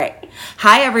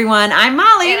Hi, everyone. I'm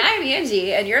Molly. And I'm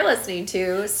Angie, and you're listening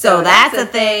to So That's a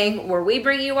Thing, where we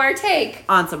bring you our take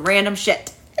on some random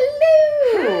shit.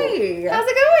 Hello. Hi. How's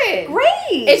it going?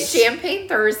 Great. It's Champagne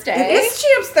Thursday. It is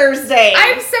Champs Thursday.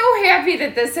 I'm so happy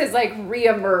that this has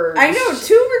reemerged. I know,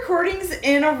 2 recordings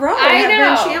in a row have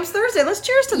been Champs Thursday. Let's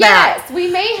cheers to that. Yes, we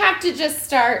may have to just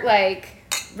start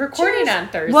recording on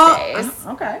Thursdays. Well,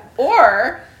 okay.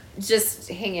 Or just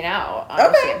hanging out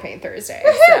on Champagne Thursday.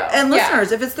 So, and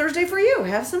listeners, if it's Thursday for you,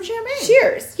 have some champagne.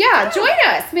 Cheers. Yeah, join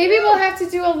us. Maybe we'll have to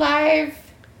do a live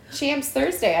Champs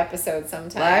Thursday episode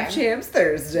sometime. Live Champs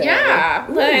Thursday. Yeah.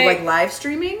 Ooh, like live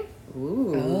streaming?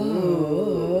 Ooh.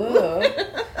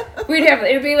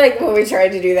 It'd be like when we tried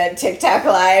to do that TikTok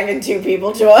live and 2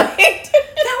 people joined. That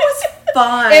was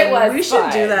fun. It was We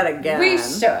should do that again. We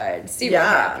should. See what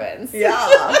happens. Yeah.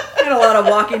 Had a lot of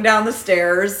walking down the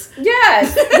stairs.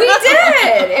 Yes, we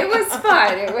did. It was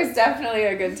fun. It was definitely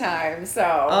a good time.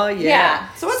 So. Oh,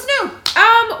 yeah. So what's new?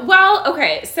 Well,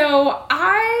 okay. So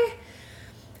I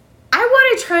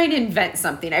want to try and invent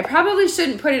something. I probably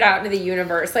shouldn't put it out into the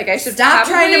universe. I should stop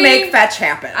trying to make fetch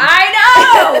happen. I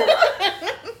know.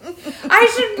 I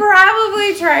should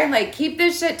probably try and keep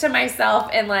this shit to myself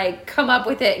and come up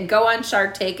with it and go on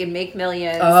Shark Tank and make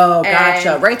millions. Oh,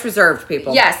 gotcha. Rights reserved,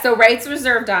 people. Yes, so rights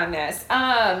reserved on this.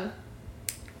 But,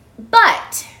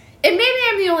 and maybe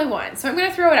I'm the only one, so I'm going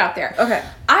to throw it out there. Okay.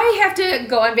 I have to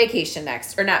go on vacation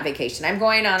next, or not vacation. I'm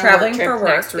going on Traveling a work trip for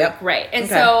work. next week. Yep. Right. And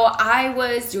so I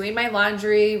was doing my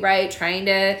laundry, right, trying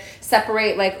to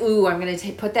separate, I'm going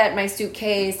to put that in my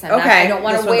suitcase. I don't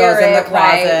want to wear it. In the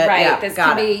closet. Right. Yeah, this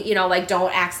can be,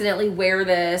 don't accidentally wear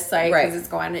this, because it's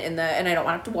going in and I don't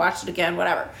want to have to wash it again,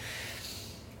 whatever.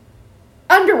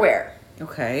 Underwear.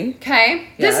 Okay. Okay.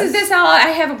 Yes. This all, I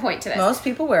have a point to this. Most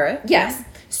people wear it. Yes. Yeah.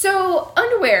 So,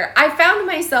 underwear, I found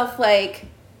myself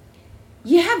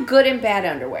you have good and bad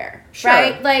underwear, sure.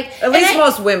 right? At least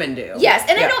most women do. Yes,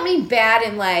 and I don't mean bad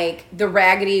in the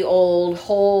raggedy old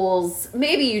holes.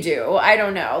 Maybe you do. I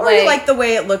don't know. Or you like the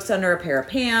way it looks under a pair of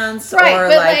pants, right? Or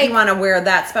but you want to wear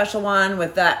that special one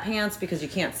with that pants because you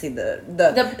can't see the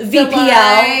VPL, the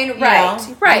line, right?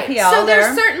 Right. VPL so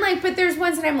there's certain but there's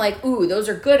ones that I'm ooh, those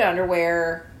are good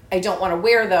underwear. I don't want to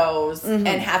wear those and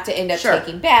have to end up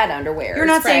taking bad underwear. You're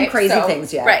not saying crazy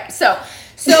things yet. Right. So,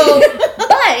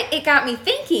 but it got me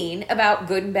thinking about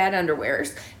good and bad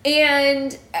underwears.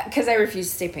 And, because I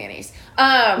refuse to say panties.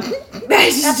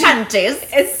 Panties.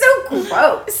 It's so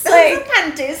gross.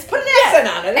 Panties. Put an accent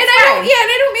on it.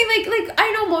 I don't mean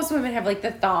I know most women have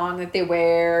the thong that they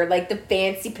wear, the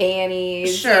fancy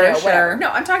panties. Sure, whatever.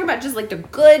 No, I'm talking about just the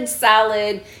good,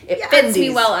 solid, it fits me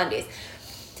well undies.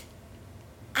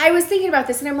 I was thinking about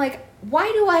this, and I'm why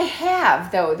do I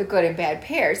have, though, the good and bad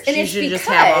pairs? And you should just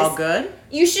have all good?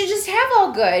 You should just have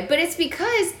all good, but it's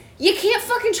because you can't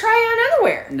fucking try on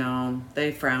underwear. No,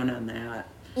 they frown on that.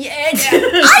 Yeah,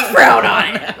 I frown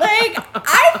on it.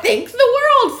 I thank the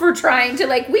world for trying to,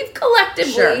 we've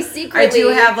collectively, secretly. I do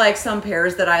have, some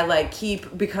pairs that I,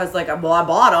 keep because, I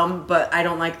bought them, but I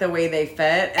don't like the way they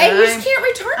fit. And you just can't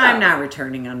return them. I'm not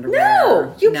returning underwear.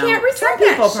 No, you can't return Some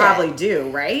people probably do,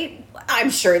 right?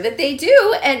 I'm sure that they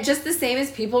do, and just the same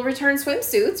as people return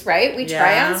swimsuits, right? We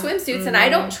try on swimsuits, and I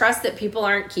don't trust that people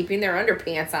aren't keeping their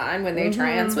underpants on when they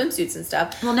try on swimsuits and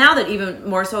stuff. Well, now that even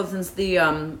more so since the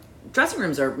dressing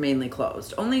rooms are mainly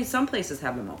closed, only some places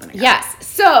have them open again. Yes.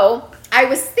 So I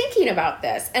was thinking about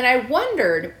this, and I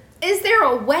wondered, is there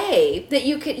a way that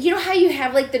you could, how you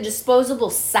have the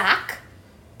disposable sock?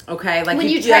 Okay, when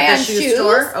you try on shoes.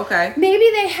 Store? Okay. Maybe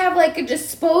they have a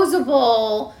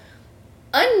disposable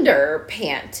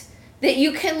underpant that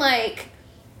you can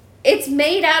it's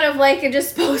made out of a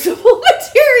disposable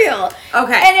material.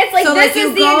 Okay. And it's so this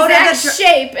is the exact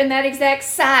shape and that exact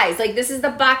size. This is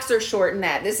the boxer short in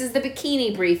that. This is the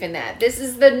bikini brief in that. This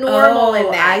is the normal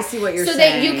in that. I see what you're saying. So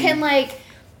that you can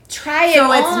try it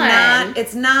on.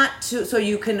 It's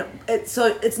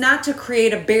not to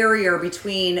create a barrier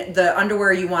between the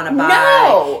underwear you want to buy.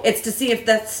 No. It's to see if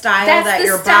the style that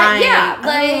you're buying. Yeah.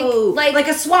 Like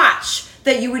a swatch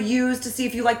that you would use to see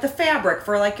if you like the fabric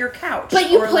for your couch.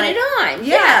 But you put it on.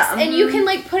 Yeah. Yes. And you can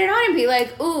put it on and be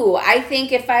ooh, I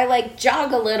think if I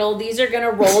jog a little, these are going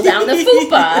to roll down the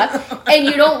fupa. And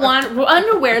you don't want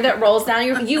underwear that rolls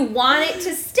down you want it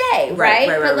to stay, right?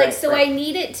 I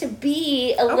need it to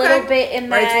be a little bit in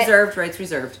that. Rights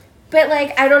reserved. But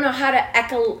I don't know how to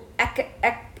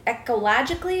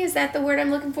ecologically, is that the word I'm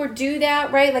looking for? Do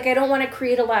that, right? I don't want to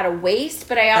create a lot of waste,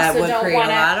 but I also don't want to. That would create a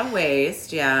lot of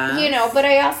waste, yeah. But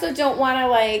I also don't want to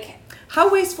How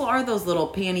wasteful are those little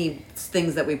panty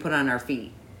things that we put on our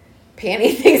feet?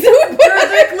 panty things that would put They're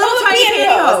like little tiny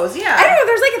pantyhose. Yeah. I don't know.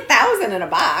 There's like 1,000 in a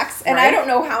box, and I Right. don't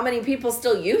know how many people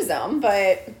still use them,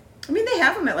 but. I mean, they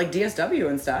have them at like DSW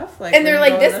and stuff. Like, And they're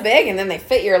like this big, and then they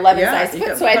fit your 11 size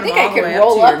foot. So I think I could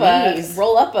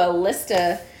roll up a list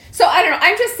of. So I don't know.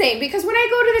 I'm just saying because when I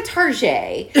go to the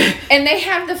Target and they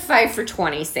have the 5 for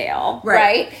 $20 sale,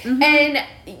 right? Mm-hmm. And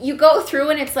you go through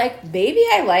and it's like, baby,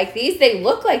 I like these. They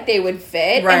look like they would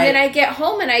fit. Right. And then I get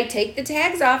home and I take the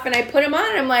tags off and I put them on.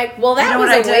 And I'm like, well, that was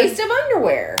a waste of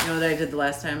underwear. You know what I did the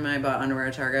last time I bought underwear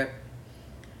at Target?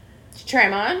 Did you try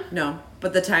them on? No.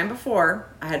 But the time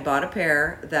before, I had bought a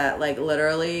pair that, like,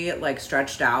 literally, like,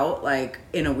 stretched out, like,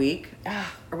 in a week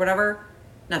or whatever.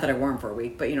 Not that I wore them for a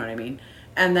week, but you know what I mean.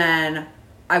 And then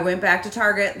I went back to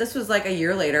Target. This was, like, a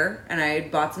year later, and I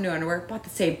bought some new underwear. Bought the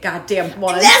same goddamn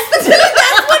one. That's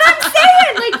what I'm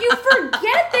saying. Like, you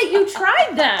forget that you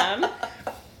tried them.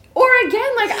 Or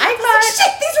again, like, I thought...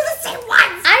 Shit, these are the same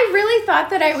ones! I really thought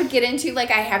that I would get into,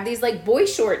 like, I have these, like, boy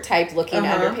short type looking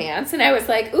underpants. And I was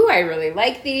like, ooh, I really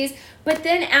like these. But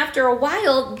then after a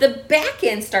while, the back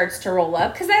end starts to roll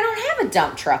up because I don't have a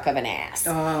dump truck of an ass.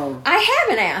 Oh. I have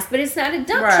an ass, but it's not a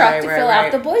dump truck to fill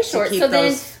out the boy shorts. So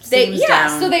then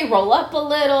so they roll up a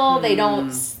little.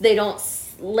 Mm. They don't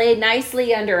lay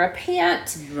nicely under a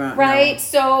pant, right? No,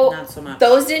 so not so much.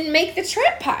 Those didn't make the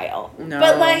trip pile. No.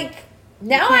 But like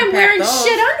now I'm wearing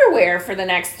shit underwear for the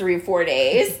next 3-4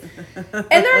 days. And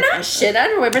they're not shit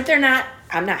underwear, but they're not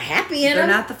I'm not happy in them.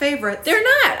 They're not the favorites. They're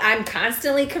not. I'm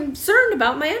constantly concerned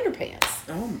about my underpants.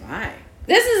 Oh my.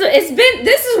 This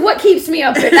is what keeps me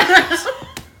up at night.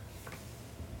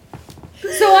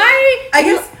 So I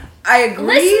guess I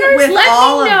agree with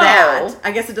all of that.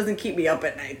 I guess it doesn't keep me up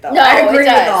at night though. No, I agree it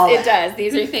does. With all it does.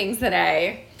 These are things that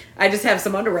I just have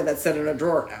some underwear that's set in a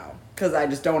drawer now. Because I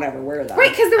just don't ever wear them. Right,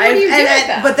 because then what do you do with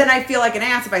them? But then I feel like an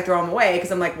ass if I throw them away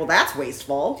because I'm like, well, that's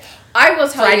wasteful. I will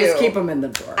tell you. I just keep them in the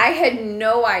drawer. I had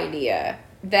no idea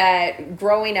that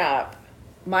growing up,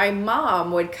 my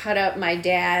mom would cut up my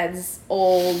dad's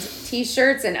old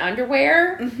T-shirts and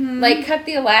underwear. Mm-hmm. Like, cut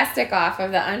the elastic off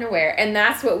of the underwear. And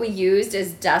that's what we used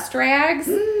as dust rags.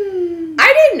 Mm.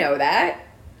 I didn't know that.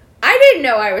 I didn't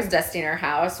know I was dusting our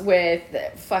house with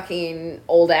fucking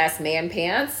old-ass man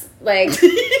pants. Like,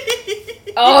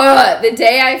 the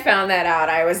day I found that out,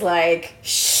 I was like,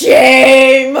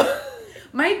 shame!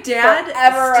 My dad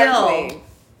still,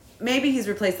 maybe he's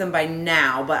replaced them by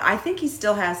now, but I think he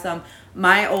still has some,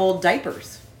 my old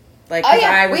diapers. Like,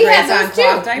 I was raised on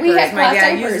cloth diapers. My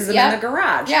dad uses them in the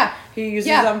garage. Yeah. He uses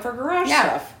them for garage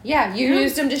stuff. Yeah, you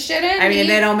used them to shit in? I mean,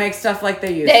 they don't make stuff like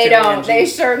they used to. They don't. They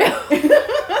sure don't.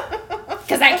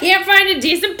 Because I can't find a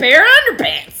decent pair of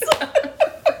underpants.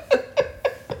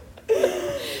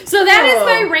 So that is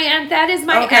my rant. That is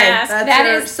my ask. That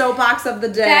is soapbox of the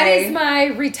day. That is my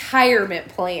retirement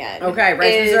plan. Okay,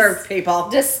 right reserved, people.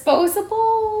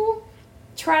 Disposable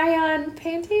try-on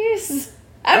panties.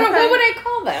 I don't know, what would I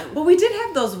call them? Well, we did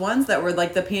have those ones that were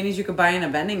like the panties you could buy in a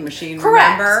vending machine,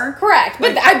 remember? Correct.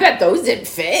 But I bet those didn't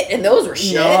fit, and those were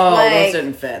shit. No, those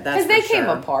didn't fit. That's because they came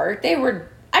apart. They were,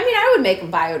 I would make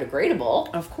them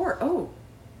biodegradable. Of course. Oh.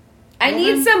 I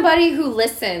need somebody who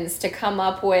listens to come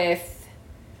up with,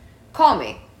 call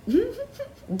me.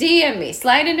 DM me.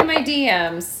 Slide into my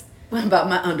DMs. About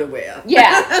my underwear.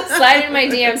 Yeah. Slide into my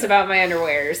DMs about my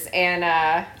underwears. And,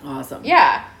 awesome.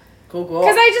 Yeah. Cool.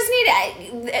 Because I just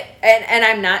need, and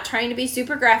I'm not trying to be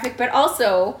super graphic, but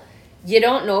also, you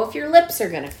don't know if your lips are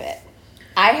going to fit.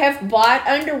 I have bought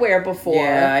underwear before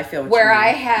I feel what where you mean. I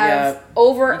have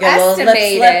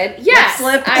overestimated. Yes,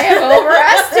 I have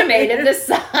overestimated the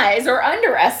size or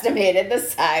underestimated the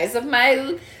size of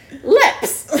my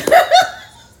lips.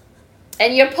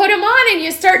 And you put them on and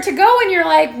you start to go and you're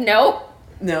like, nope.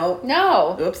 No.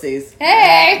 Oopsies.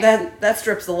 Hey. That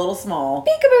strip's a little small.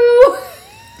 Peekaboo.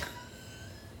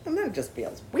 And then it just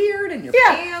feels weird in your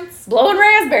pants. Blowing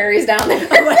raspberries down there.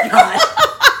 Oh my God.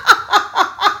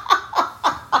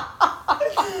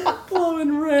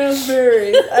 Blowing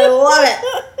raspberries. I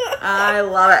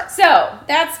love it. So,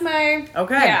 that's my...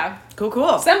 Okay. Yeah.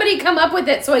 Cool. Somebody come up with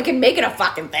it so I can make it a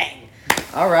fucking thing.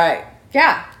 All right.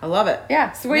 Yeah. I love it.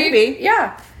 Yeah. So maybe.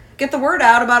 Yeah. Get the word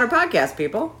out about our podcast,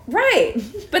 people. Right.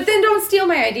 But then don't steal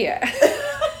my idea.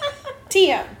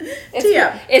 TM.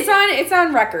 It's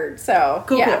on record. So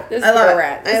cool. This is where we're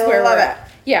at. This is where we're at.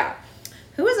 Yeah.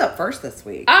 Who is up first this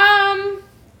week? I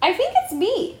think it's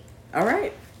me. All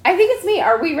right. I think it's me.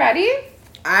 Are we ready?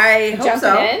 I hope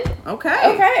so. Jumping in?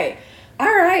 Okay.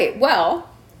 All right. Well,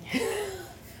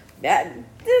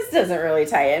 this doesn't really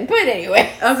tie in, but anyway.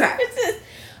 Okay.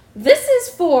 this is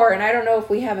for, and I don't know if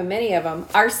we have many of them,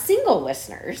 our single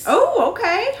listeners. Oh,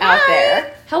 okay. Out Hi.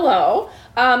 there. Hello.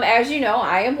 As you know,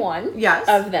 I am one Yes.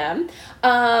 of them.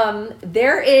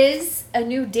 There is a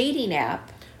new dating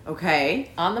app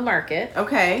Okay. on the market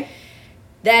Okay.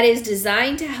 that is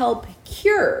designed to help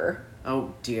cure.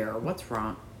 Oh dear, what's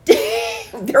wrong?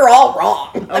 They're all wrong.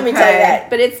 Let me tell you Okay. that.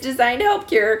 But it's designed to help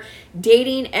cure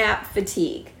dating app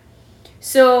fatigue.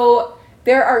 So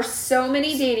there are so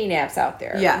many dating apps out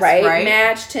there. Yes, right? right.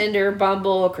 Match, Tinder,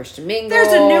 Bumble, Christian Mingle.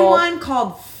 There's a new one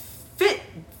called Fit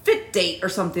Date or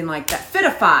something like that.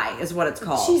 Fitify is what it's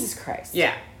called. Jesus Christ.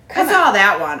 Yeah. Come I saw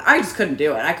that one. I just couldn't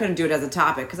do it. I couldn't do it as a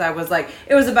topic because I was like,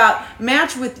 it was about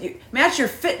match your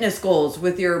fitness goals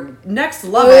with your next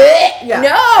lover. Yeah.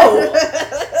 No.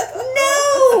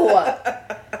 No.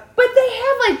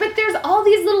 But there's all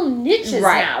these little niches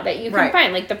Right. now that you can Right.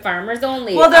 find, like the farmers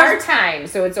only. Well, Our there's- time,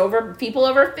 so it's over people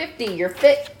over 50. You're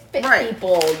fit Right.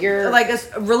 people. You're Like a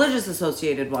religious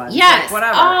associated one. yes, Like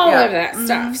whatever. all Yeah. of that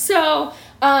stuff. So,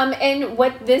 and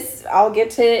what this, I'll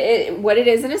get to it, what it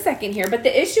is in a second here. But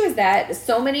the issue is that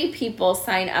so many people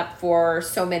sign up for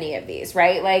so many of these,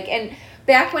 right? Like, and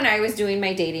back when I was doing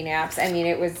my dating apps, I mean,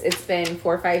 it's been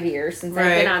 4 or 5 years since I've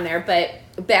been Right. on there. But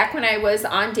back when I was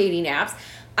on dating apps,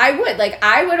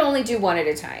 I would only do one at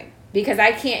a time because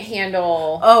I can't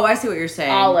handle Oh, I see what you're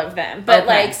saying. all of them. But Okay.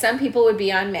 like some people would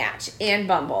be on Match and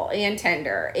Bumble and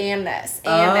Tinder and this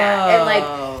and that. And like,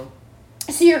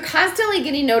 so you're constantly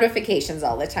getting notifications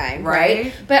all the time, right?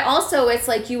 Right. But also it's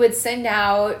like you would send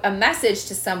out a message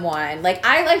to someone. Like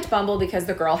I liked Bumble because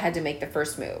the girl had to make the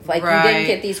first move. Like you didn't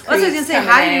get these Well, I was creeps gonna say, coming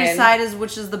how do you in. decide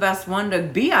which is the best one to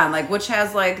be on? Like, which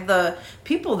has like the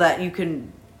people that you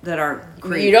can that aren't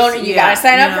creeps? You don't. You gotta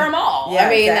sign up for them all. Yeah, I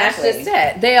mean, exactly. that's just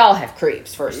it. They all have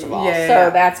creeps, first of all. Yeah, so yeah.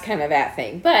 that's kind of that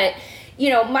thing. But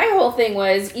my whole thing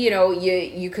was,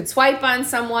 you could swipe on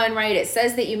someone, right? It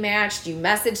says that you matched. You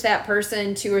message that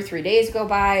person, 2 or 3 days go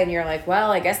by, and you're like, well,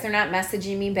 I guess they're not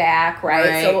messaging me back, right?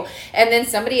 Right. So, and then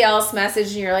somebody else messaged,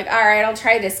 and you're like, all right, I'll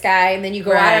try this guy, and then you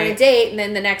go out on a Right. date, and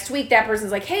then the next week that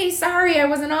person's like, hey, sorry, I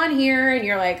wasn't on here, and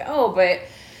you're like, oh, but.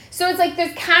 So it's like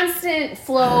this constant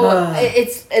flow.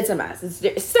 It's a mess.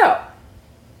 So,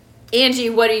 Angie,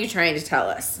 what are you trying to tell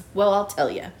us? Well, I'll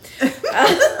tell you.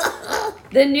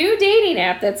 The new dating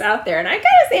app that's out there, and I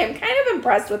gotta say, I'm kind of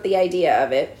impressed with the idea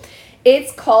of it.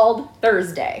 It's called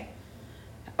Thursday.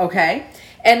 Okay.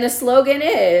 And the slogan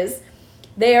is,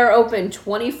 they are open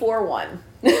 24/1.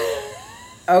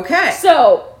 Okay.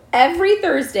 So, every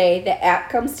Thursday, the app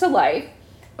comes to life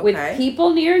with Okay. people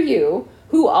near you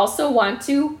who also want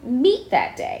to meet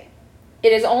that day.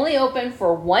 It is only open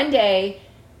for one day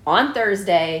on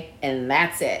Thursday, and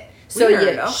that's it. So Weird,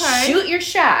 you okay. shoot your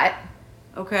shot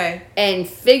Okay. and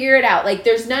figure it out. Like,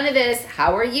 there's none of this,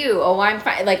 how are you? Oh, I'm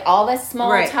fine. Like, all this small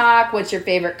Right. talk. What's your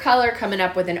favorite color? Coming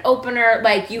up with an opener.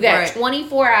 Like, you got Right.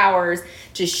 24 hours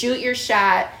to shoot your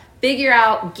shot, figure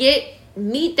out,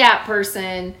 meet that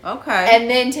person, Okay. and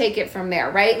then take it from there,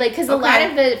 right? Like, because a lot Okay.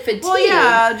 of the fatigue. Well,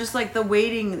 yeah, just like the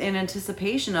waiting in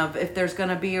anticipation of if there's going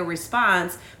to be a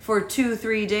response for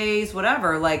 2-3 days,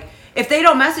 whatever. Like, if they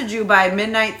don't message you by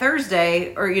midnight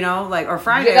Thursday or, or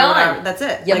Friday You're or whatever, gone. that's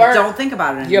it. You Like, burnt. don't think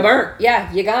about it anymore. You burnt.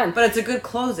 Yeah, you gone. But it's a good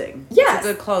closing. Yes. It's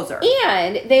a good closer.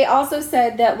 And they also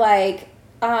said that, like,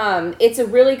 it's a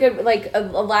really good, like, a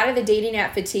lot of the dating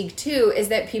app fatigue, too, is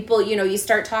that people, you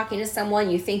start talking to someone,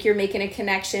 you think you're making a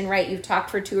connection, right? You've talked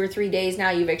for 2 or 3 days now,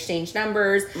 you've exchanged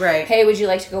numbers. Right. Hey, would you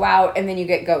like to go out? And then you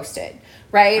get ghosted,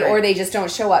 right? Right. Or they just don't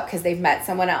show up because they've met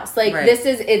someone else. Like, Right.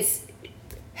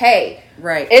 hey,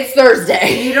 Right. it's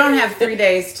Thursday. You don't have 3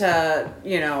 days to,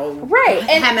 Right.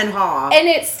 hem and haw. And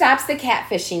it stops the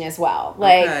catfishing as well.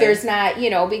 Like, Okay. there's not,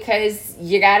 because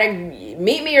you gotta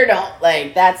meet me or don't.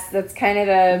 Like, that's kind of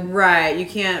the... Right. You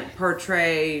can't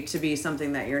portray to be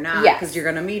something that you're not Yes. because you're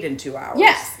going to meet in 2 hours.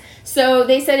 Yes. So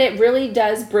they said it really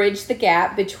does bridge the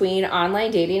gap between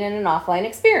online dating and an offline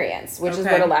experience, which is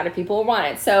Okay. what a lot of people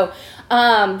wanted. So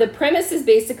the premise is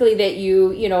basically that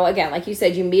you again, like you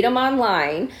said, you meet them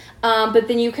online, but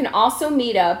then you can also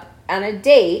meet up on a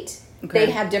date. Okay.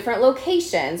 They have different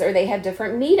locations, or they have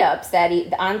different meetups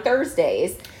on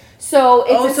Thursdays. So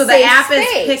it's so a the safe app space.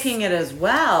 is picking it as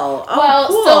well. Oh, Well,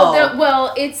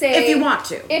 cool. it's a if you want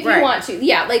to. if you want to,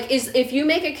 yeah. Like, if you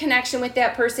make a connection with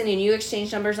that person and you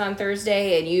exchange numbers on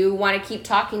Thursday and you want to keep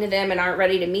talking to them and aren't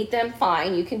ready to meet them,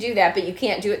 fine, you can do that, but you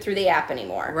can't do it through the app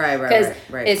anymore. Right, Because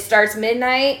right. it starts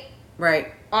midnight Right.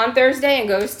 on Thursday and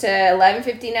goes to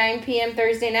 11:59 p.m.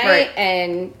 Thursday night, Right.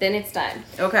 and then it's done.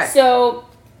 Okay. So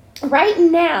right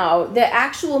now, the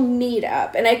actual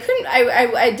meetup, and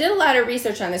I did a lot of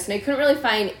research on this, and I couldn't really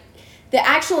find The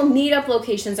actual meetup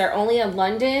locations are only in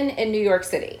London and New York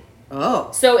City. Oh.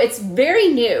 So it's very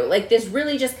new. Like, this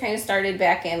really just kind of started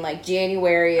back in, like,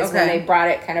 January is when they brought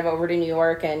it kind of over to New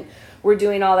York, and we're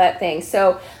doing all that thing.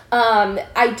 So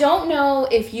I don't know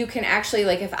if you can actually,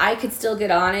 like, if I could still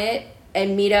get on it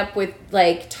and meet up with,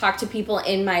 like, talk to people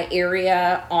in my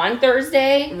area on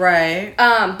Thursday. Right.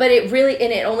 But it really,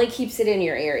 and it only keeps it in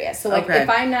your area. So, like, if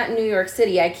I'm not in New York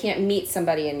City, I can't meet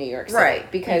somebody in New York City.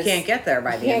 Right. Because you can't get there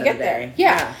by the end of the day.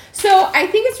 Yeah. So I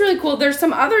think it's really cool. There's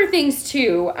some other things,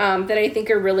 too, that I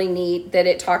think are really neat that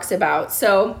it talks about.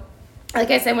 So, like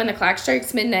I said, when the clock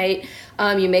strikes midnight,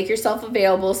 you make yourself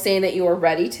available saying that you are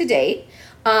ready to date.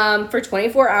 For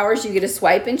 24 hours, you get a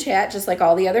swipe and chat, just like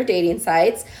all the other dating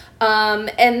sites.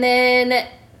 And then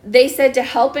they said to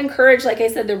help encourage, like I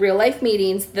said, the real life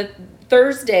meetings, the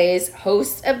Thursdays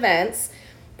host events,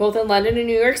 both in London and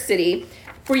New York City,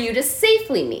 for you to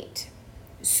safely meet.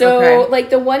 So, like,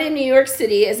 the one in New York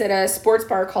City is at a sports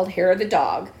bar called Hair of the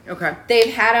Dog. Okay.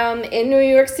 They've had them in New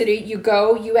York City. You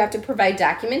go, you have to provide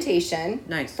documentation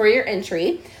for your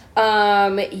entry.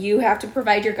 You have to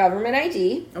provide your government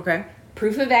ID. Okay.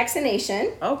 Proof of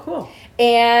vaccination. Oh, cool.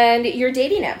 And your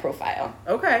dating app profile.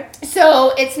 Okay.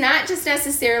 So it's not just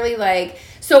necessarily like,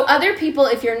 so other people,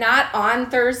 if you're not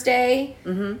on Thursday,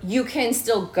 you can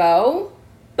still go,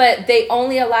 but they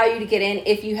only allow you to get in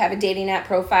if you have a dating app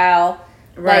profile.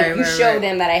 Like, you show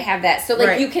them that I have that. So,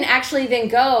 like, you can actually then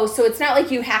go. So, it's not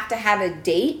like you have to have a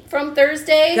date from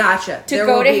Thursday. Gotcha. To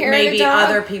go to Hair of the Dog. Maybe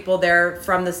other people there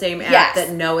from the same app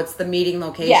that know it's the meeting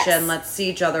location. Yes. Let's see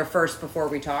each other first before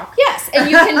we talk. Yes.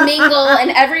 And you can mingle,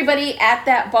 and everybody at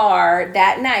that bar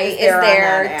that night is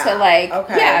there to, like,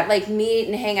 like, meet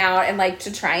and hang out and, like,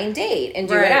 to try and date and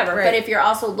do whatever. But if you're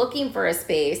also looking for a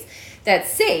space that's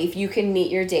safe, you can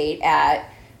meet your date at...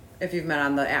 If you've met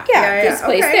on the app. This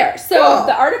place there. So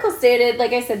the article stated,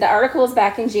 like I said, the article was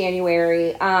back in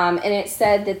January, and it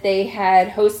said that they had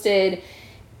hosted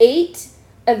 8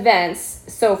 events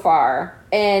so far,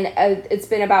 and it's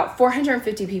been about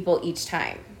 450 people each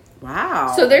time.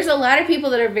 Wow. So there's a lot of people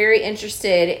that are very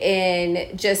interested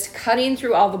in just cutting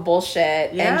through all the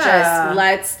bullshit and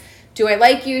just do I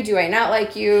like you? Do I not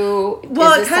like you?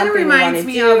 Well, it kind of reminds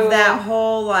me of that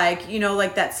whole, like, you know,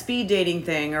 like that speed dating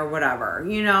thing or whatever,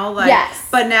 you know? Like,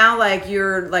 but now, like,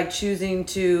 you're, like, choosing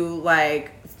to,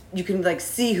 like, you can, like,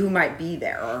 see who might be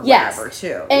there or whatever,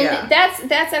 too. And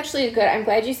that's actually good. I'm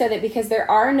glad you said that, because there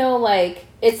are no, like,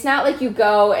 it's not like you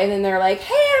go and then they're like,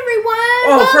 hey,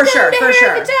 everyone, welcome to Hair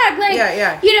of the Dog.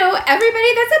 Like, you know,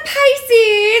 everybody that's a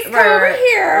Pisces, come over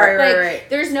here.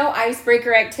 There's no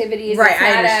icebreaker activities. Right, it's not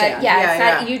I understand.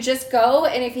 It's not, you just go,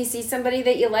 and if you see somebody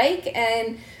that you like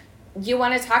and you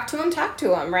want to talk to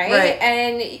them, right?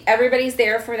 And everybody's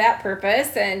there for that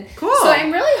purpose. And so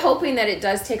I'm really hoping that it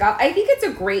does take off. I think it's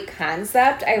a great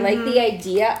concept. I like the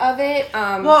idea of it.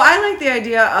 Well, I like the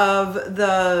idea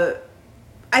of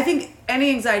I think any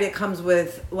anxiety that comes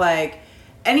with, like,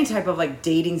 any type of, like,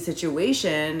 dating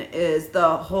situation is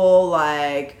the whole,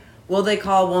 like, will they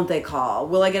call, won't they call?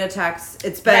 Will I get a text?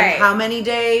 It's been how many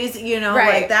days? You know,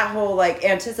 like, that whole, like,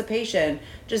 anticipation.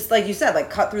 Just like you said, like,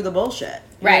 cut through the bullshit.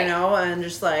 You know, and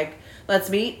just, like, let's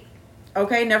meet.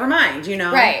 Okay, never mind, you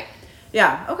know?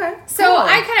 Yeah, okay. So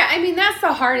I mean, that's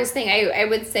the hardest thing. I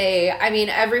would say, I mean,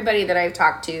 everybody that I've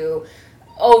talked to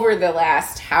over the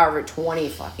last however 20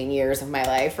 fucking years of my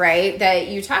life, right, that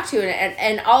you talk to,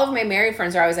 and all of my married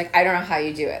friends are always like, I don't know how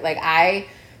you do it. Like,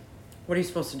 what are you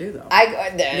supposed to do, though?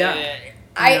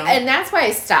 And that's why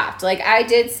I stopped. Like, I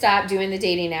did stop doing the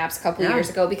dating apps a couple of years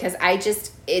ago, because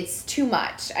it's too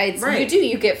much.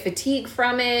 You get fatigue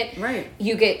from it.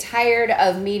 You get tired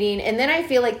of meeting. And then I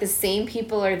feel like the same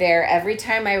people are there every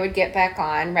time I would get back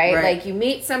on, right? Like, you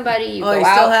meet somebody, you go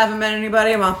out. Still haven't met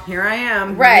anybody? Well, here I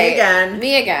am.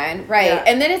 Me again. Yeah.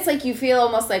 And then it's like, you feel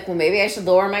almost like, well, maybe I should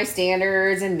lower my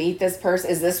standards and meet this person.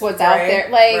 Is this what's out there?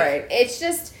 Like, it's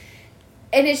just...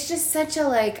 And it's just such a,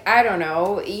 like, I don't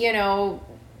know, you know,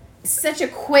 such a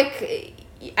quick,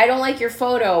 I don't like your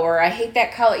photo, or I hate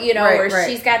that color, you know, or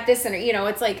she's got this, and, you know,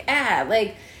 it's like,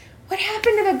 like, what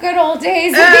happened to the good old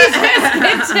days?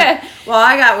 Well,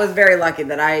 I was very lucky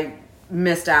that I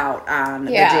missed out on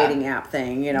the dating app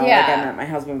thing, you know, like, I met my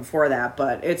husband before that,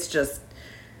 but it's just...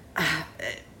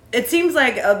 It seems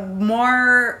like a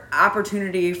more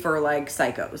opportunity for, like,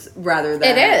 psychos rather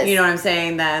than, it is. You know what I'm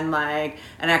saying, than, like,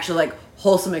 an actual, like,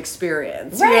 wholesome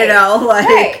experience, you know,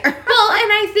 like. Well,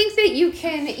 and I think that you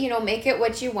can, you know, make it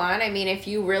what you want. I mean, if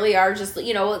you really are just,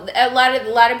 you know, a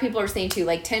lot of people are saying too,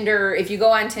 like, Tinder, if you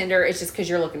go on Tinder, it's just because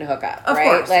you're looking to hook up, of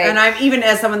course. Like, and I'm, even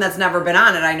as someone that's never been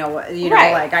on it, I know what, you know,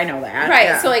 like, I know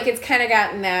that. So, like, it's kind of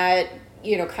gotten that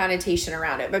connotation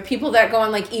around it. But people that go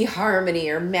on like eHarmony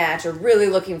or Match are really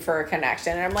looking for a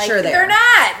connection. And I'm like, Sure they're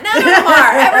not. None of them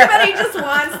are. Everybody just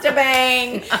wants to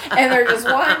bang, and they're just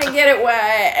wanting to get it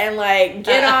wet and like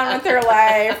get on with their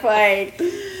life. Like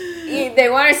they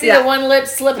want to see the one lip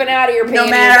slipping out of your panties. No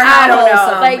matter how I don't know.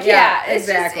 wholesome. Like it's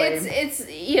exactly. Just, it's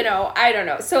I don't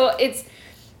know. So it's.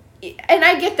 And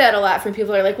I get that a lot from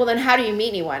people who are like, well, then how do you meet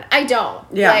anyone? I don't.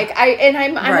 Yeah. Like,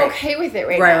 I'm okay with it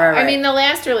right now. Right. I mean, the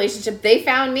last relationship, they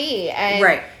found me, and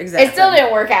exactly. it still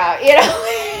didn't work out,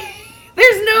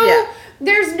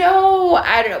 There's no,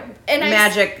 I don't know. And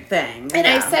magic thing. And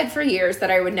I said for years that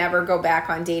I would never go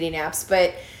back on dating apps,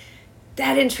 but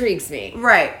that intrigues me.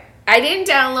 Right. I didn't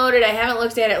download it. I haven't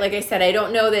looked at it. Like I said, I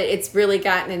don't know that it's really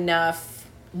gotten enough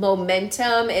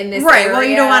momentum in this area. Well,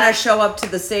 you don't want to show up to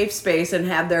the safe space and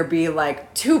have there be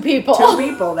like two people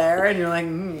there, and you're like,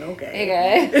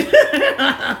 okay. Okay.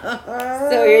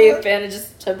 So are you a fan of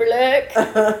Justin Timberlake?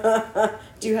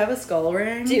 Do you have a skull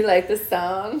ring? Do you like the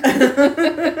song?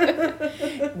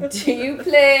 Do you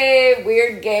play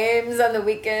weird games on the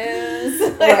weekends?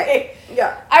 Right.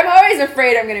 Yeah. I'm always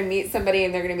afraid I'm going to meet somebody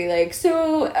and they're going to be like,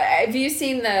 so have you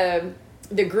seen the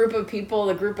group of people,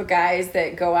 the group of guys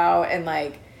that go out and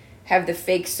like have the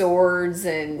fake swords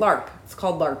and LARP. It's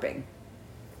called LARPing.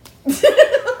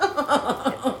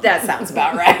 That sounds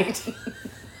about right.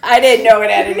 I didn't know it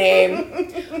had a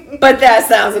name, but that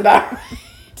sounds about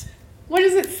right. What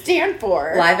does it stand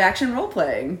for? Live action role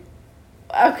playing.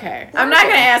 Okay. I'm not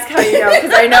going to ask how you know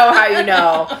because I know how you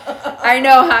know. I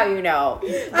know how you know.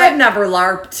 I've never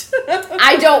LARPed.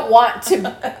 I don't want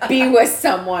to be with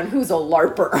someone who's a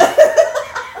LARPer.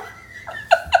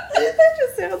 That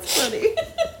just sounds funny.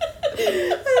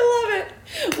 I love it.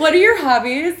 What are your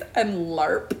hobbies? And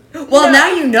LARP. Well,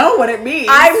 now you know what it means.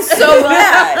 I'm so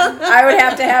glad. I would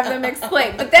have to have them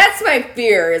explain. But that's my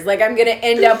fear is like I'm going to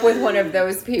end up with one of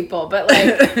those people. But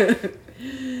like...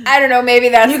 I don't know. Maybe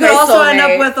that's you could also end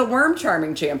up with a worm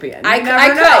charming champion. I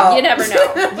could. You never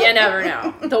know. You never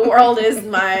know. The world is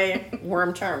my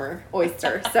worm charmer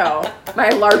oyster. So my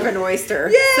LARPing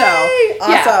oyster. Yay! So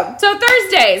Awesome. Yeah. So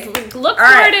Thursdays, look for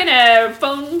it in a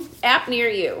phone app near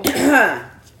you.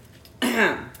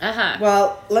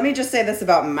 Well, let me just say this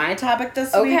about my topic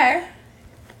this week. Okay.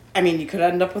 I mean, you could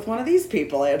end up with one of these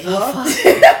people, Angela.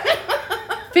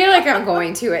 I feel like I'm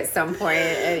going to at some point.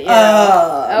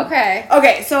 Okay.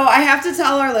 Okay, so I have to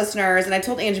tell our listeners, and I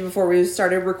told Angie before we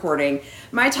started recording,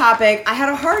 my topic, I had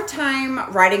a hard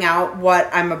time writing out what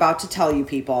I'm about to tell you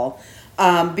people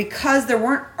because there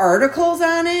weren't articles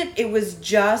on it. It was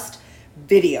just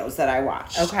videos that I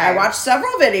watched. Okay. I watched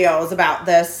several videos about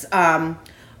this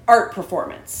art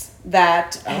performance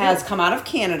that has come out of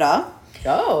Canada.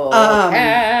 Canada.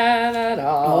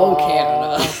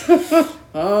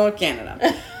 Oh,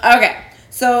 Canada. Okay.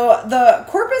 So the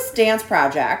Corpus Dance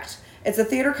Project, it's a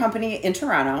theater company in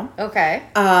Toronto. Okay.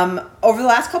 Over the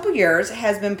last couple years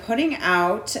has been putting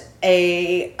out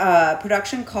a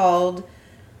production called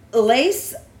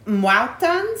Les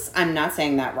Moutons. I'm not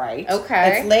saying that right.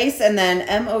 Okay. It's Les and then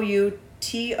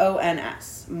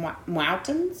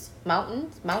Moutons.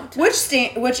 Mountains?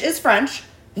 Which is French.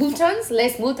 Moutons?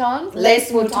 Les moutons? Les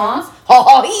moutons.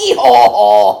 Okay.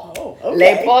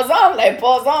 Les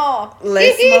posons.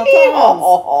 Les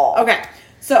moutons. Okay.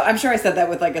 So I'm sure I said that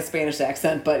with like a Spanish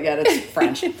accent, but yet it's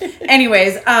French.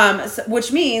 Anyways,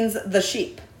 which means the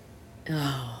sheep.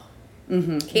 Oh.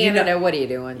 Mm-hmm. Canada, what are you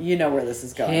doing? You know where this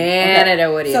is going.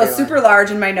 Canada, what are you doing? So super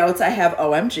large in my notes, I have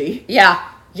OMG. Yeah.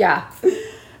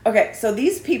 Okay, so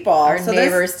these people, our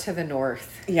neighbors to the north.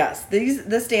 Yes,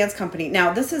 this dance company.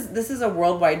 Now this is a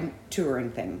worldwide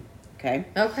touring thing. Okay.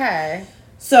 Okay.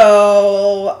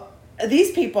 So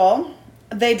these people,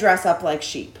 they dress up like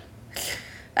sheep.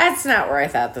 That's not where I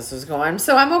thought this was going.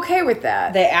 So I'm okay with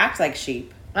that. They act like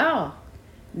sheep. Oh.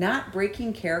 Not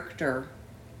breaking character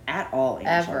at all,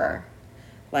 Angela. Ever.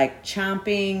 Like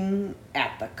chomping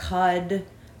at the cud,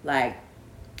 like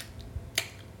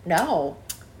no.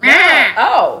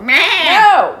 Oh.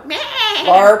 No.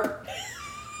 LARP.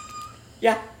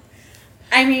 Yeah.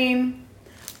 I mean,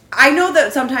 I know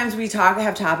that sometimes we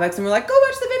have topics and we're like, go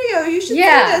watch the video. You should see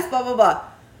this, blah, blah, blah.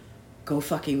 Go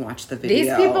fucking watch the video.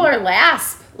 These people are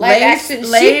LASP. Like action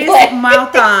sheep. Les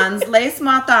moutons. Les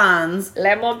moutons.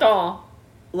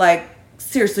 Like,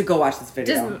 seriously, go watch this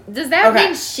video. Does that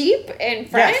mean sheep in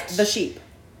French? Yes, the sheep.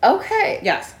 Okay.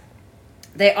 Yes.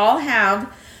 They all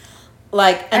have,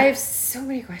 like... I have so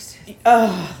many questions.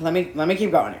 Let me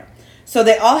keep going here. So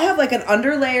they all have like an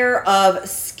underlayer of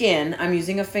skin. I'm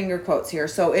using a finger quotes here.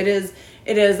 So it is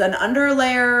an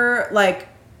underlayer like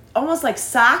almost like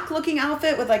sock looking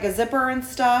outfit with like a zipper and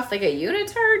stuff. Like a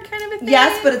unitard kind of a thing?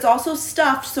 Yes, but it's also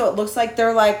stuffed, so it looks like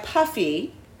they're like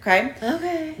puffy. Okay.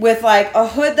 Okay. With like a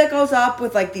hood that goes up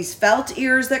with like these felt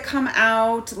ears that come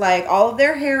out. Like all of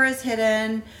their hair is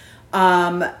hidden.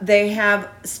 They have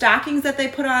stockings that they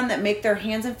put on that make their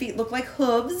hands and feet look like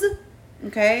hooves.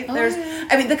 Okay.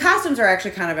 I mean, the costumes are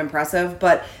actually kind of impressive,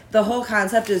 but the whole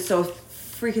concept is so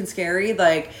freaking scary.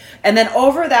 Like, and then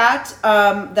over that,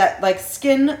 that like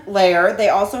skin layer, they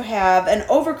also have an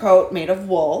overcoat made of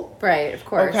wool. Right, of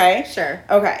course. Okay. Sure.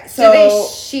 Okay. So do they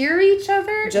shear each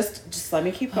other? Just let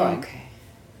me keep going. Okay.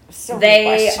 So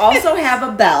they also have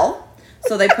a bell,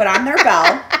 so they put on their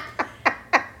bell.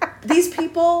 These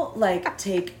people like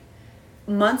take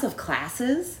months of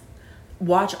classes,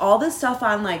 watch all this stuff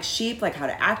on like sheep, like how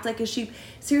to act like a sheep.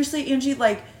 Seriously, Angie,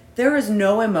 like there is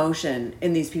no emotion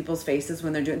in these people's faces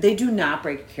when they do not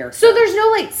break a character. So there's no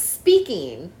like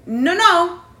speaking.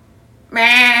 No.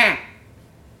 Meh.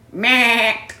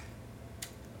 Meh.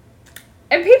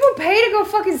 And people pay to go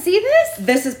fucking see this?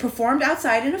 This is performed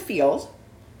outside in a field.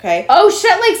 Okay. Oh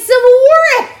shit, like Civil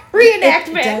War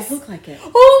reenactment. It does look like it.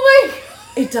 Oh my god.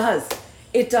 It does.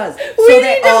 It does. We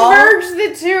need to merge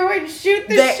the two and shoot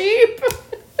the sheep.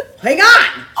 Hang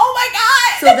on. Oh my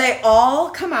god. So they all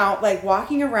come out like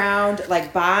walking around,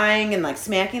 like buying and like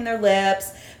smacking their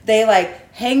lips. They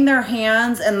like hang their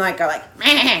hands and like are like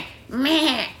meh,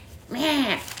 meh,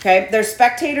 meh. Okay. There's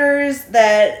spectators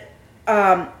that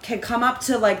can come up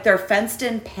to like their fenced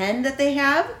in pen that they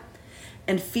have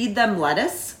and feed them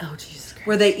lettuce. Oh Jesus Christ.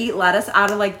 Where they eat lettuce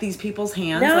out of like these people's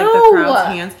hands, no. like the crowd's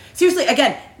hands. Seriously,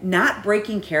 again, not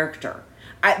breaking character.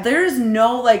 There's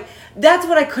no like, that's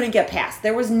what I couldn't get past.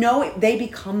 There was no, they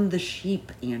become the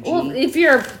sheep, Angie. Well, if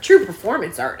you're a true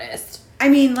performance artist, I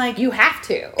mean, like, you have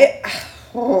to.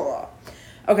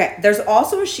 Okay, there's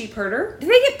also a sheep herder. Do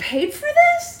they get paid for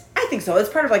this? I think so. It's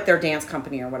part of like their dance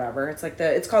company or whatever. It's like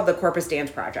it's called the Corpus Dance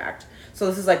Project. So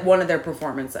this is like one of their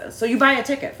performances. So you buy a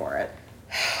ticket for it.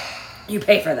 You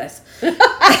pay for this.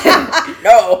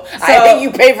 No, I think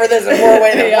you pay for this in more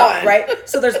ways than one. Right?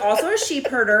 So there's also a sheep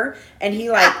herder, and he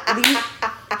like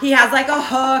he has like a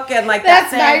hook and like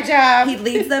that's my job. He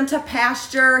leads them to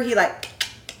pasture. He like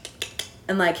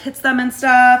and like hits them and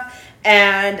stuff.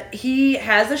 And he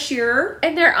has a shearer.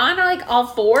 And they're on like all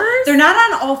fours? They're not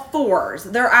on all fours.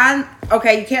 They're on,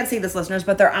 okay, you can't see this, listeners,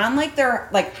 but they're on like their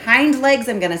like hind legs,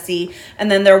 I'm going to see.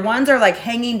 And then their ones are like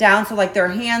hanging down. So like their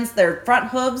hands, their front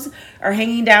hooves are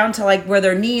hanging down to like where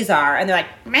their knees are. And they're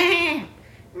like, meh,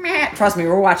 meh. Trust me,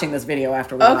 we're watching this video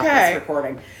after we're off this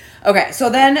recording. Okay, so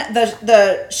then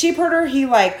the sheep herder, he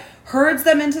like herds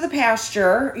them into the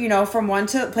pasture, you know, from one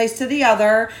place to the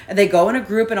other, and they go in a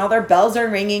group and all their bells are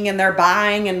ringing and they're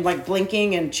buying and like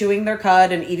blinking and chewing their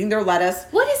cud and eating their lettuce.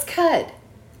 What is cud?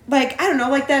 Like, I don't know,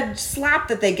 like that slop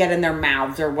that they get in their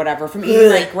mouths or whatever from eating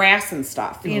like grass and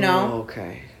stuff, you know? Oh,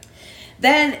 okay.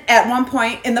 Then at one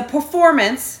point in the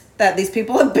performance that these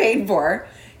people have paid for,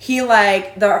 he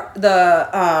like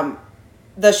the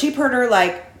sheep herder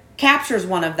like captures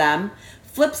one of them,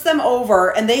 flips them over,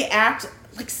 and they act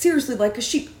like seriously like a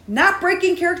sheep, not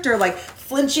breaking character, like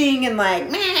flinching and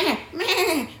like meh,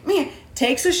 meh, meh.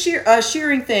 Takes a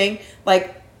shearing thing,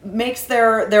 like makes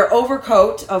their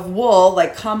overcoat of wool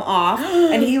like come off,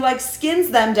 and he like skins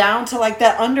them down to like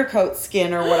that undercoat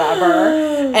skin or whatever,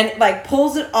 and like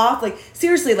pulls it off, like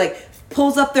seriously, like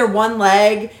pulls up their one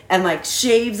leg and like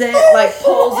shaves it, like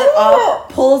pulls it off,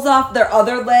 pulls off their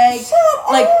other leg,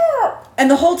 like. And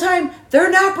the whole time,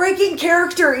 they're not breaking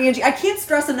character, Angie. I can't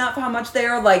stress enough how much they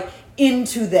are, like,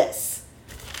 into this.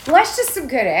 Well, that's just some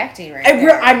good acting right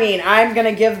there. I mean, I'm going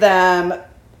to give them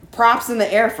props in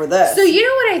the air for this. So you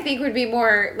know what I think would be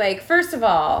more, like, first of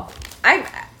all,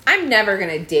 I'm never going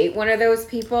to date one of those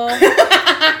people.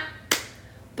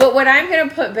 But what I'm going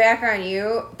to put back on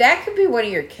you, that could be one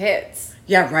of your kids.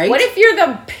 Yeah, right? What if you're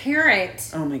the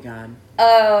parent? Oh, my God.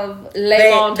 Of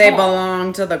they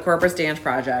belong to the Corpus Dance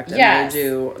Project, and yes. they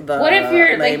do the. What if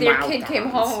your their kid came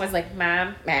home and was like,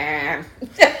 "Mom, mom."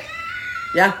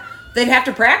 Yeah, they'd have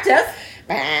to practice.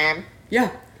 Mom. Yeah,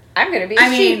 I'm gonna be.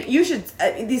 I mean, you should.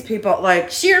 These people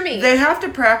like shear me. They have to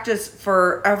practice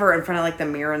forever in front of like the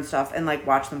mirror and stuff, and like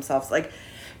watch themselves like.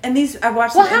 And these I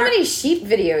watched. Well, how many sheep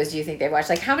videos do you think they watch?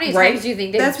 Like, how many times do you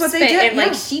think they spent in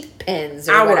like sheep pens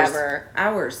or whatever?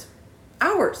 Hours.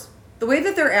 The way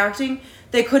that they're acting,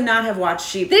 they could not have watched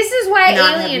sheep. This is why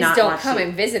aliens don't come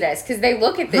and visit us, because they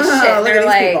look at this shit and they're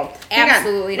like, people.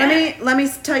 Absolutely not. Let me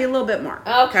tell you a little bit more.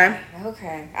 Okay.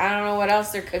 I don't know what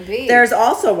else there could be. There's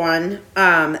also one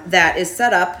that is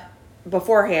set up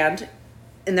beforehand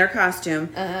in their costume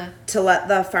to let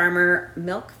the farmer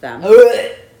milk them.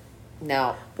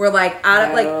 No. Were like out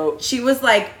of like she was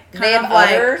like kind of like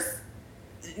udders?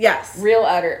 Yes. Real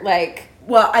udder like.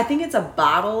 Well, I think it's a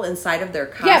bottle inside of their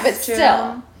costume. Yeah, but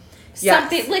still. Yes.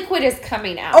 Something liquid is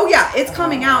coming out. Oh yeah, it's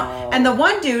coming out. And the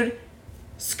one dude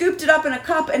scooped it up in a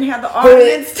cup and had the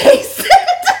audience taste it.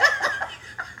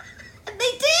 They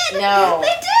did. No. They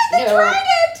did. They tried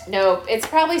it. No, it's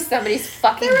probably somebody's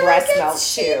fucking breast like, milk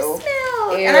it's too. sheep's milk.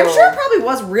 Ew. And I'm sure it probably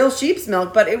was real sheep's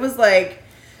milk, but it was like,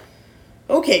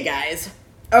 okay, guys.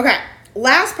 Okay.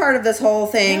 Last part of this whole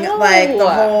thing, like the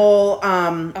whole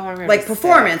like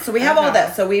performance. So we have all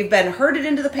this. So we've been herded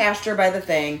into the pasture by the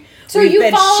thing. So we've you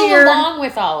been follow sheared. Along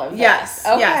with all of this. Yes.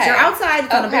 Okay. Yes. They're outside.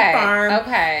 It's on a big farm.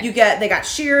 Okay. They got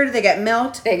sheared. They get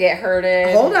milked. They get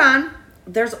herded. Hold on.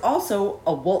 There's also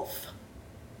a wolf.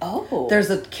 Oh. There's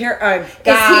a guy.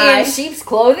 Is he in sheep's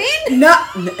clothing? No.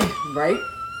 Right?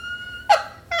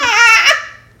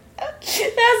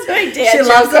 That's my dad She joke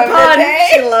loves a of the pun. day.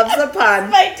 She loves a pun.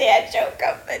 My dad joke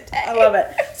of the day. I love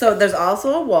it. So there's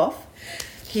also a wolf.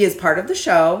 He is part of the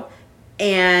show.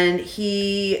 And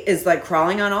he is like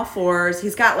crawling on all fours.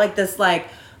 He's got like this like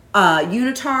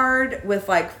unitard with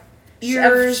like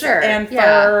ears and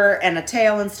fur and a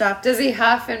tail and stuff. Does he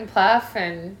huff and puff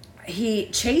and... He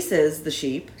chases the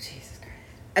sheep. Jesus Christ.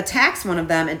 Attacks one of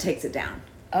them and takes it down.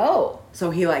 Oh.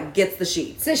 So he like gets the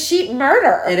sheep. It's a sheep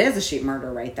murder. It is a sheep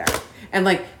murder right there. And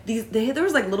like there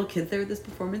was like little kids there at this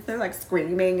performance. They're like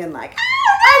screaming and like,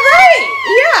 all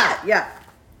right. Yeah.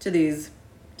 To these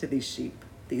sheep.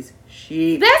 These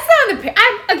sheep. That's not the...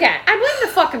 I blame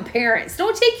the fucking parents.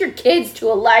 Don't take your kids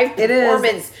to a live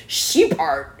performance sheep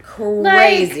art.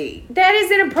 Crazy. Like, that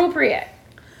is inappropriate.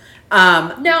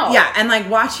 No. Yeah, and like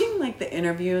watching like the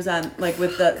interviews on like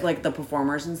with the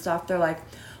performers and stuff, they're like,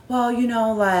 well, you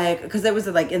know, like, because it was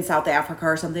like in South Africa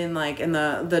or something, like, and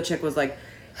the chick was like,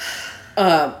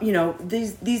 you know,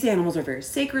 these animals are very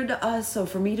sacred to us, so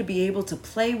for me to be able to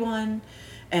play one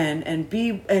and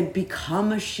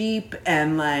become a sheep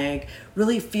and like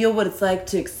really feel what it's like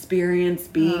to experience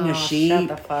being a sheep. Shut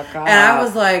the fuck up. And I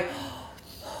was like,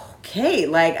 okay,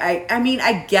 like I mean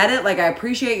I get it, like I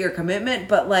appreciate your commitment,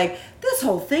 but like this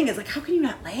whole thing is like, how can you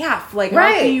not laugh? Like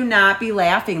how can you not be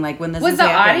laughing like when this was is the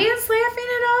happening? audience laughing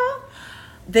at all?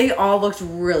 They all looked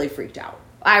really freaked out.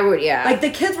 I would, yeah. Like the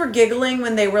kids were giggling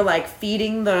when they were like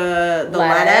feeding the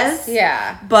lettuce.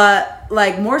 Yeah. But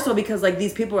like more so because like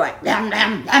these people were like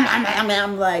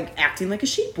like acting like a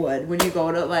sheep would when you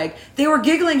go to like, they were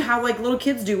giggling how like little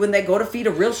kids do when they go to feed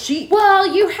a real sheep. Well,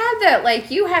 you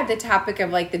had the topic of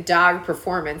like the dog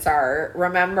performance art,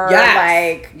 remember?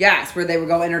 Yes. Yes, where they would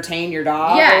go entertain your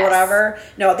dog or whatever.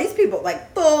 No, these people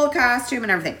like full costume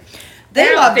and everything.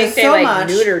 They love this so much.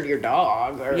 Neutered your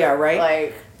dog. Or, yeah, right?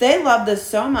 Like, they loved this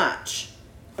so much.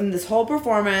 And this whole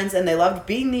performance, and they loved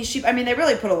being these sheep. I mean, they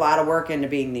really put a lot of work into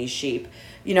being these sheep.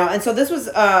 You know, and so this was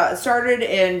started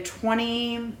in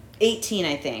 2018,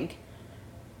 I think.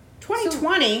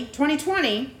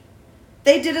 2020,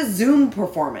 they did a Zoom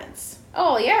performance.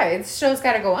 Oh, yeah, the show's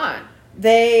got to go on.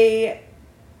 They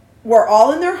were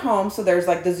all in their home, so there's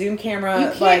like the Zoom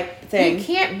camera like thing. You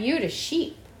can't mute a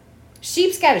sheep.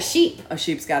 Sheep's got a sheep. A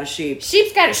sheep's got a sheep.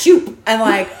 Sheep's got a sheep. And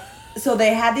like, so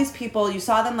they had these people, you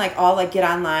saw them like all like get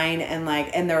online and like,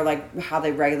 and they're like how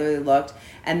they regularly looked.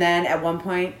 And then at one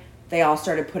point they all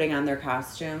started putting on their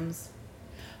costumes.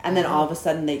 And then all of a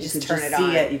sudden you could just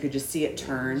see it. You could just see it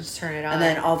turn. Just turn it on. And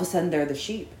then all of a sudden they're the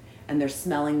sheep and they're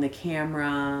smelling the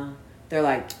camera. They're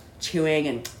like chewing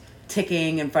and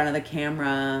ticking in front of the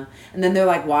camera. And then they're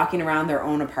like walking around their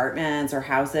own apartments or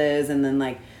houses and then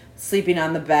like sleeping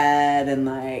on the bed, and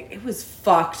like it was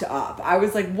fucked up. I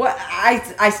was like, what?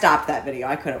 I stopped that video.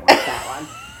 I couldn't watch that one.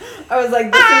 I was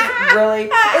like, this is really,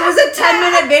 it was a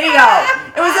 10-minute video.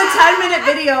 It was a 10-minute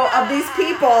video of these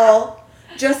people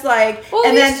just like, well,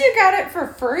 and at least then you got it for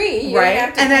free. You right? Didn't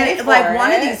have to and pay then for like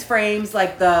one of it. these frames,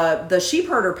 like the sheep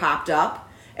herder popped up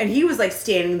and he was like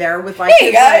standing there with like hey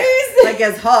his, guys, like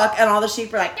his hook, and all the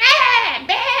sheep were like, ah,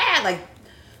 bah! Like,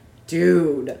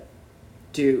 dude.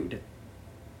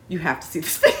 You have to see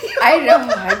this video. I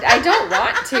don't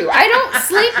want to. I don't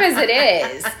sleep as it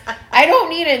is. I don't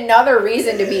need another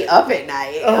reason to be up at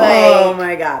night. Oh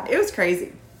my God. It was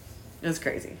crazy.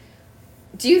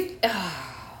 Do you...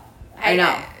 I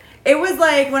know. It was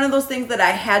like one of those things that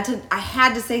I had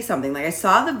to say something. Like I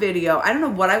saw the video. I don't know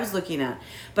what I was looking at,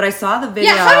 but I saw the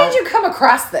video. Yeah, how did you come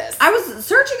across this? I was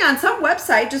searching on some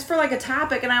website just for like a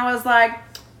topic, and I was like,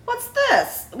 what's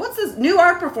this? What's this new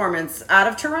art performance out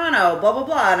of Toronto? Blah, blah,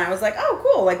 blah. And I was like, oh,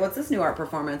 cool. Like, what's this new art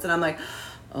performance? And I'm like,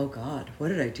 oh, God, what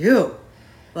did I do?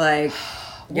 Like,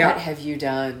 what have you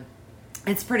done?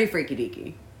 It's pretty freaky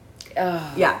deaky.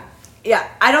 Oh. Yeah. Yeah,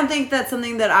 I don't think that's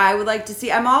something that I would like to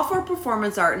see. I'm all for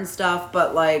performance art and stuff,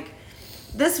 but like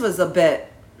this was a bit.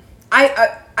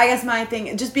 I guess my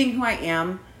thing, just being who I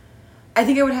am, I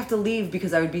think I would have to leave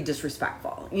because I would be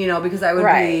disrespectful, because I would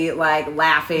be like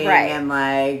laughing and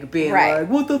like being like,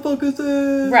 what the fuck is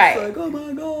this? Right. Like, oh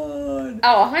my God.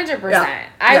 Oh, 100%. Yeah.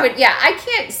 I would, I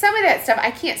can't, some of that stuff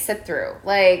I can't sit through.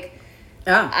 Like,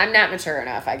 I'm not mature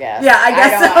enough, I guess. Yeah, I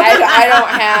guess I don't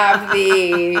have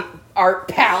the art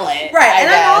palette. Right. And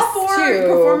I'm all for too.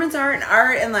 performance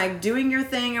art and like doing your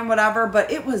thing and whatever, but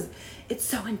it's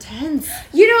so intense.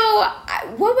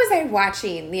 What was I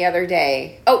watching the other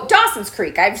day? Oh, Dawson's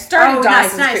Creek. I've started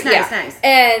Dawson's Creek. Nice.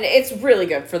 And it's really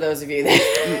good for those of you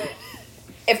that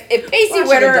if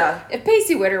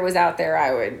Pacey Witter was out there,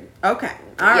 I would. Okay.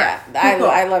 All right. Yeah. Cool.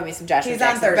 I love me some Joshua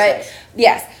Jackson. He's on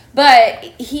Thursday. But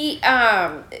he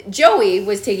Joey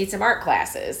was taking some art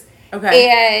classes.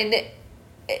 Okay.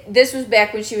 And this was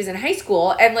back when she was in high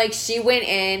school, and like she went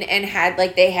in and had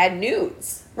like they had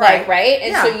nudes. Right.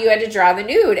 And so you had to draw the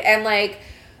nude. And, like,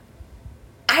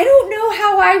 I don't know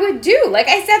how I would do. Like,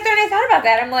 I sat there and I thought about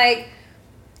that. I'm like,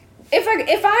 if I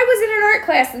was in an art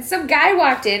class and some guy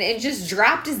walked in and just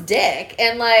dropped his dick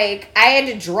and, like, I had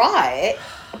to draw it.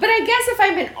 But I guess if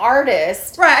I'm an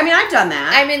artist. Right. I mean, I've done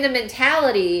that. I'm in the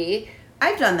mentality.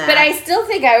 I've done that. But I still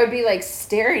think I would be, like,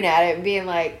 staring at it and being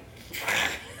like...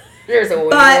 There's a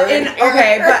word. And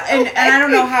I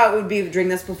don't know how it would be during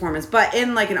this performance, but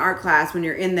in like an art class when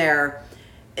you're in there,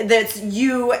 that's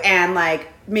you and like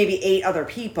maybe 8 other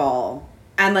people,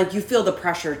 and like you feel the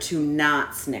pressure to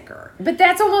not snicker. But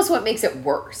that's almost what makes it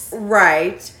worse.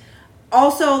 Right.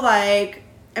 Also, like,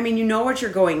 I mean, you know what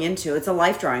you're going into. It's a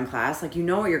life drawing class. Like, you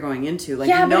know what you're going into. Like,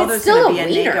 you know there's going to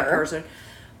be a naked person.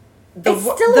 It's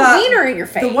still a wiener in your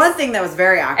face. The one thing that was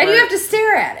very awkward. And you have to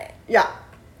stare at it. Yeah.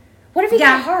 What if he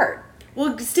got hard?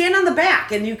 Well, stand on the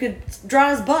back and you could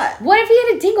draw his butt. What if he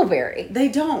had a dingleberry? They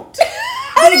don't.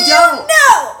 How do you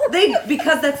know?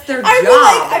 Because that's their job.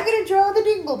 I'm going to draw the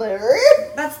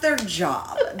dingleberry. That's their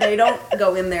job. They don't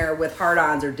go in there with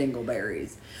hard-ons or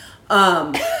dingleberries.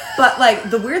 But like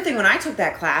the weird thing when I took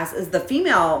that class is the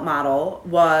female model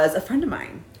was a friend of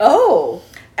mine. Oh.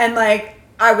 And like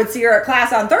I would see her at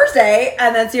class on Thursday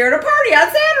and then see her at a party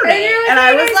on Saturday. And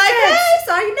I was like, hey,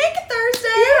 saw you naked Thursday.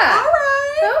 Yeah. All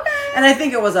right. Okay. And I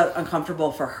think it was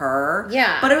uncomfortable for her.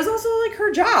 Yeah. But it was also like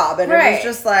her job. And it was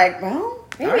just like, well,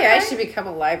 maybe I should become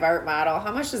a live art model.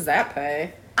 How much does that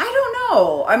pay? I don't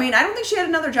know. I mean, I don't think she had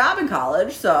another job in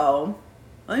college. So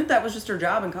I think that was just her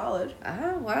job in college.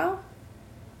 Oh, well.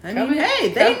 I mean,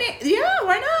 hey,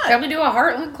 why not? Come and do a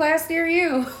Heartland class near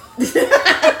you.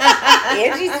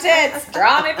 Angie's tits.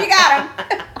 Draw them if you got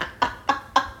them.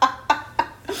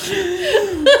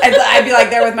 I'd be like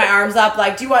there with my arms up,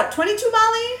 like, do you want 22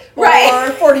 Molly?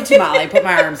 Or 42 Molly? Put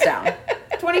my arms down.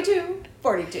 22,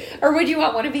 42. Or would you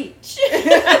want one of each?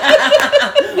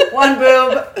 One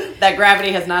boob that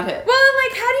gravity has not hit. Well,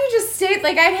 like, how do you just sit?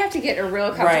 Like, I'd have to get in a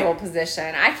real comfortable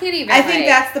position. I can't even. I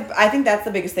think that's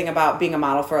the biggest thing about being a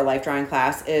model for a life drawing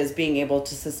class is being able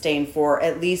to sustain for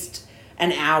at least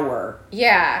an hour.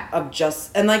 Yeah. Of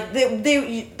just and like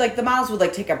they like the models would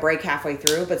like take a break halfway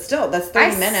through, but still that's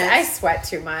 30 minutes. I sweat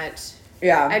too much.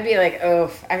 Yeah. I'd be like,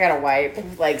 oh, I gotta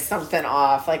wipe like something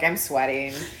off. Like I'm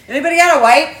sweating. Anybody got a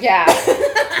wipe? Yeah.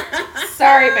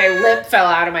 Sorry, my lip fell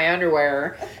out of my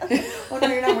underwear. Oh no,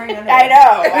 you're not wearing underwear.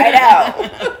 I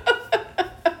know.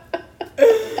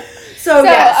 So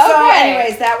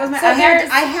anyways, that was my.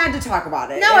 I had to talk about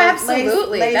it. No,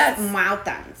 absolutely. That's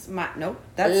mountains. Nope.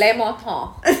 That's Les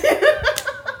montants.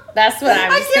 That's what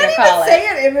I'm just gonna call it. I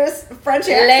can't even say it in this French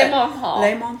accent. Les montants.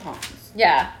 Les montants.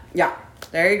 Yeah. Yeah.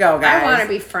 There you go, guys. I want to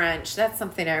be French. That's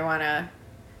something I want to.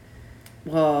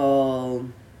 Well,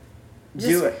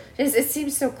 do it. It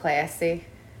seems so classy.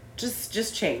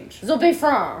 Just change. Je be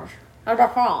French. I'd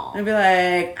be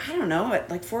like, I don't know, at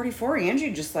like 44,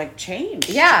 Angie just like changed.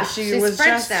 Yeah, she's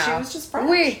French now. She was just French.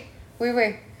 Oui.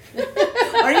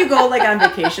 Why don't you go like on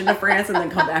vacation to France and then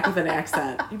come back with an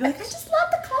accent? You'd be like, I just love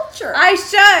the culture. I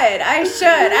should.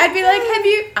 I'd be like,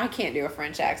 I can't do a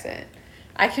French accent.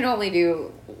 I can only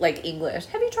do like English.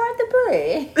 Have you tried the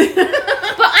brie?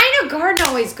 But I know Garden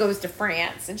always goes to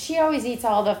France and she always eats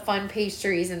all the fun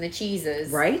pastries and the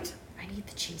cheeses. Right? I need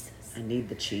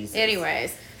the cheeses.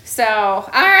 Anyways. So, all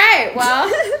right. Well,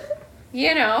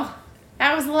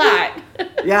 that was a lot.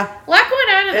 Yeah. A lot going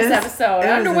on in this episode.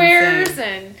 Underwears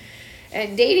insane.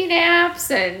 and dating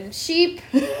apps and sheep.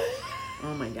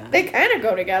 Oh my God. They kind of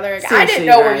go together. Seriously, I didn't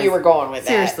know where guys. you were going with that.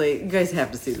 Seriously, you guys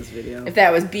have to see this video. If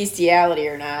that was bestiality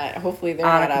or not. Hopefully they're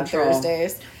not on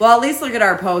Thursdays. Well, at least look at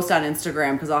our post on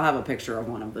Instagram because I'll have a picture of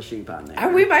one of the sheep on there.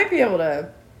 We might be able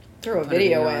to throw a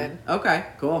video in. Okay,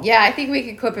 cool. Yeah, I think we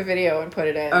could clip a video and put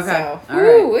it in. Okay, So, all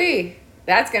right. wee.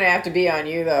 That's going to have to be on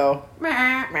you, though. All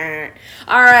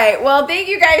right. Well, thank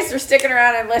you guys for sticking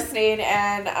around and listening.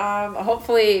 And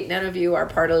hopefully none of you are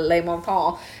part of Le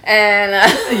Montant.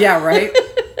 And yeah, right?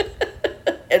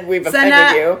 and we've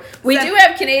offended you. We do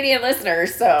have Canadian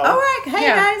listeners, so. All right. Hey,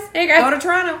 guys. Hey, guys. Go to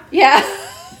Toronto. Yeah.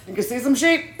 You can see some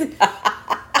sheep.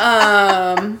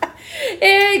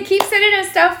 And keep sending us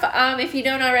stuff. If you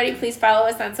don't already, please follow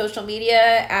us on social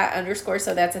media at _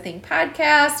 So That's a Thing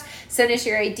podcast. Send us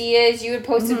your ideas. You had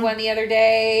posted one the other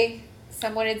day.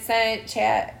 Someone had sent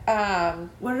chat.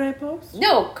 What did I post?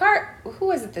 No, who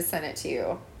was it that sent it to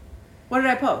you? What did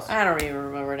I post? I don't even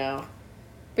remember now.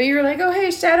 But you were like, oh,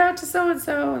 hey, shout out to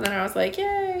so-and-so. And then I was like,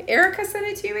 yay. Erica sent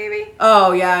it to you, maybe?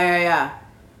 Oh, yeah.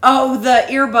 Oh, the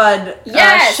earbud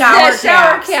yes,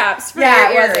 shower caps for your ears.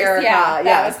 It was Erica. Yeah,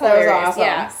 that was hilarious. That was awesome.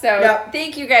 Yeah, so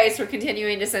thank you guys for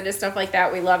continuing to send us stuff like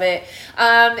that. We love it.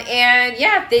 And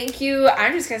yeah, thank you.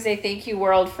 I'm just going to say thank you,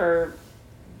 world, for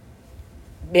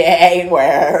being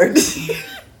words.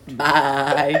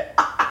 Bye.